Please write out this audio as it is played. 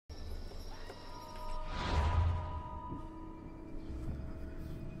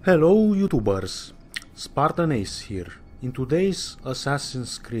Hello YouTubers, Spartan Ace here. In today's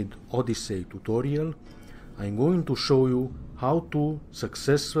Assassin's Creed Odyssey tutorial, I'm going to show you how to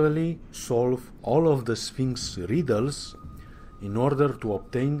successfully solve all of the Sphinx Riddles in order to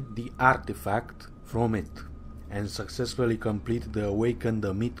obtain the artifact from it and successfully complete the Awaken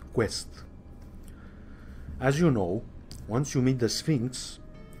Myth quest. As you know, once you meet the Sphinx,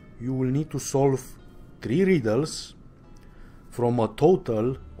 you will need to solve 3 riddles from a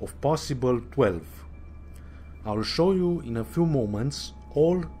total of possible 12. I'll show you in a few moments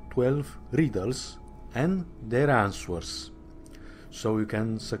all 12 riddles and their answers, so you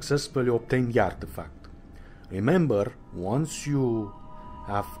can successfully obtain the artifact. Remember, once you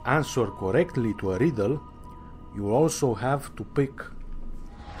have answered correctly to a riddle, you also have to pick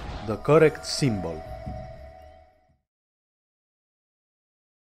the correct symbol.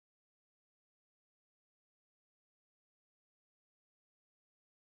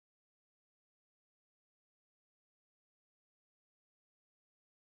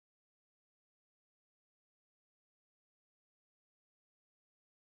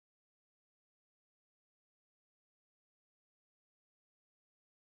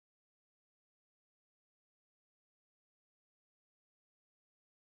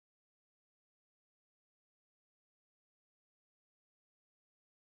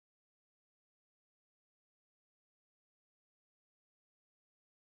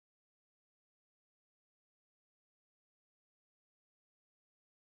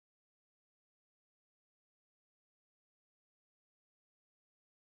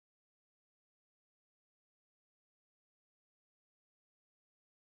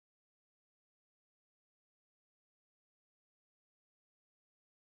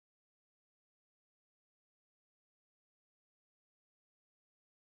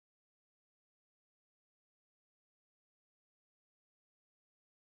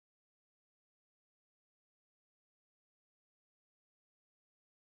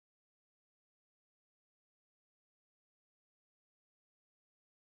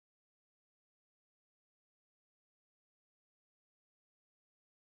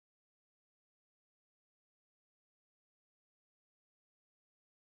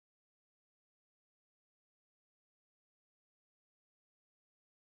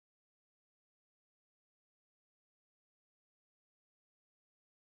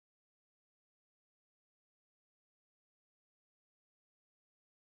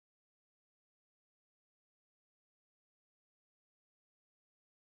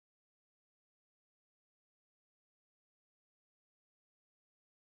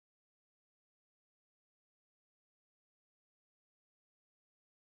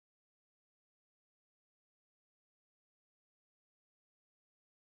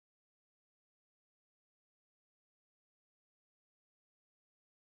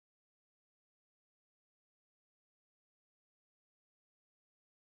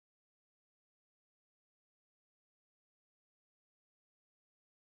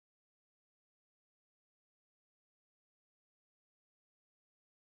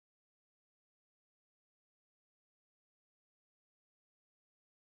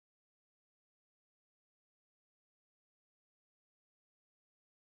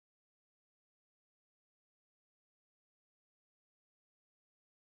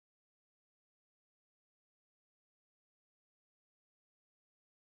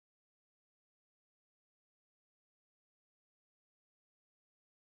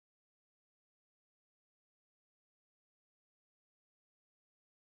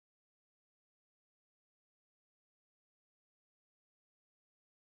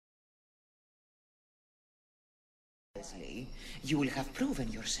 You will have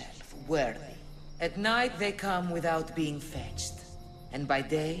proven yourself worthy. At night they come without being fetched, and by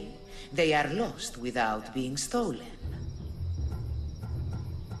day they are lost without being stolen.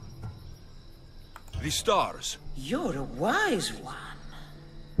 The stars. You're a wise one.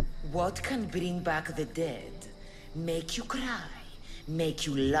 What can bring back the dead, make you cry, make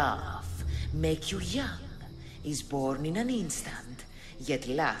you laugh, make you young, is born in an instant, yet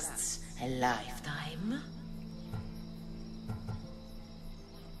lasts a lifetime?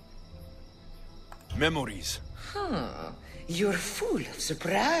 Memories. You're full of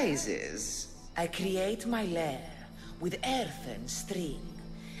surprises. I create my lair with earthen string,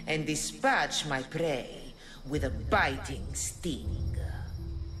 and dispatch my prey with a biting sting.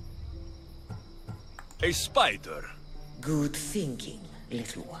 A spider. Good thinking,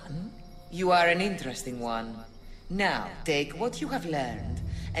 little one. You are an interesting one. Now, take what you have learned,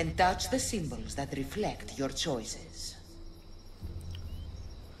 and touch the symbols that reflect your choices.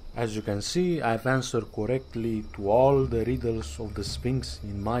 As you can see, I've answered correctly to all the riddles of the Sphinx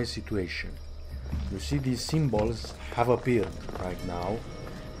in my situation. You see, these symbols have appeared right now.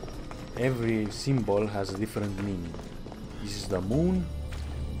 Every symbol has a different meaning. This is the moon,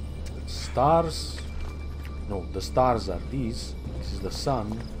 stars, no, the stars are these, this is the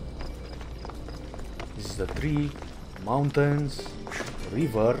sun, this is the tree, mountains,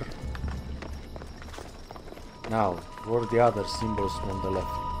 river. Now, for the other symbols on the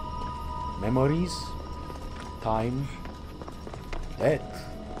left. Memories, time, death,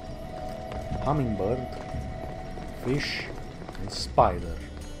 hummingbird, fish, and spider.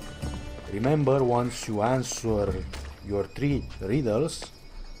 Remember, once you answer your 3 riddles,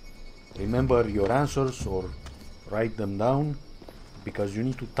 remember your answers or write them down, because you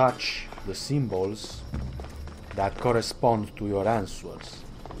need to touch the symbols that correspond to your answers.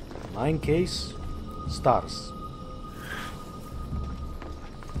 In my case, stars.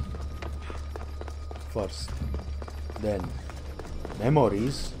 First, then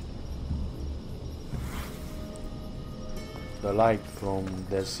memories, the light from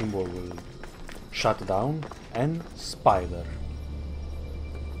the symbol will shut down, and spider.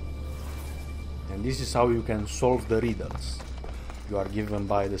 And this is how you can solve the riddles you are given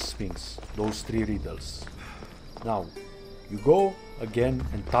by the Sphinx, those 3 riddles. Now, you go again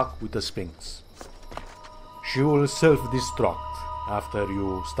and talk with the Sphinx. She will self-destruct after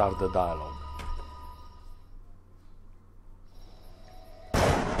you start the dialogue.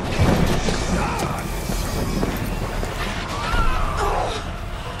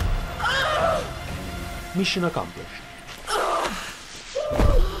 Mission accomplished.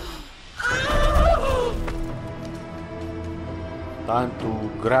 Time to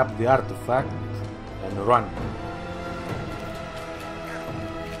grab the artifact and run.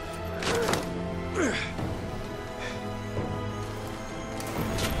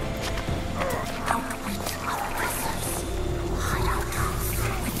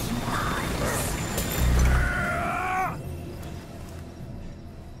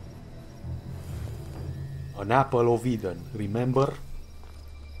 An apple of Eden, remember?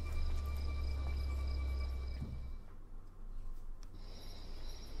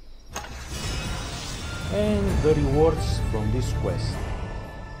 And the rewards from this quest: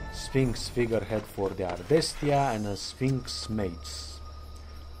 Sphinx figurehead for the Ardestia and a Sphinx mace.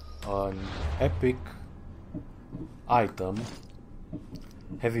 An epic item,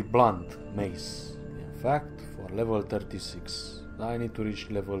 heavy blunt mace. In fact, for level 36. I need to reach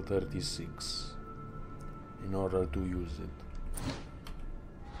level 36 in order to use it.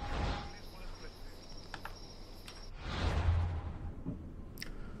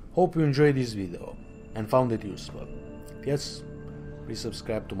 Hope you enjoyed this video and found it useful. If yes, please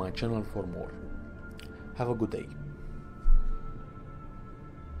subscribe to my channel for more. Have a good day.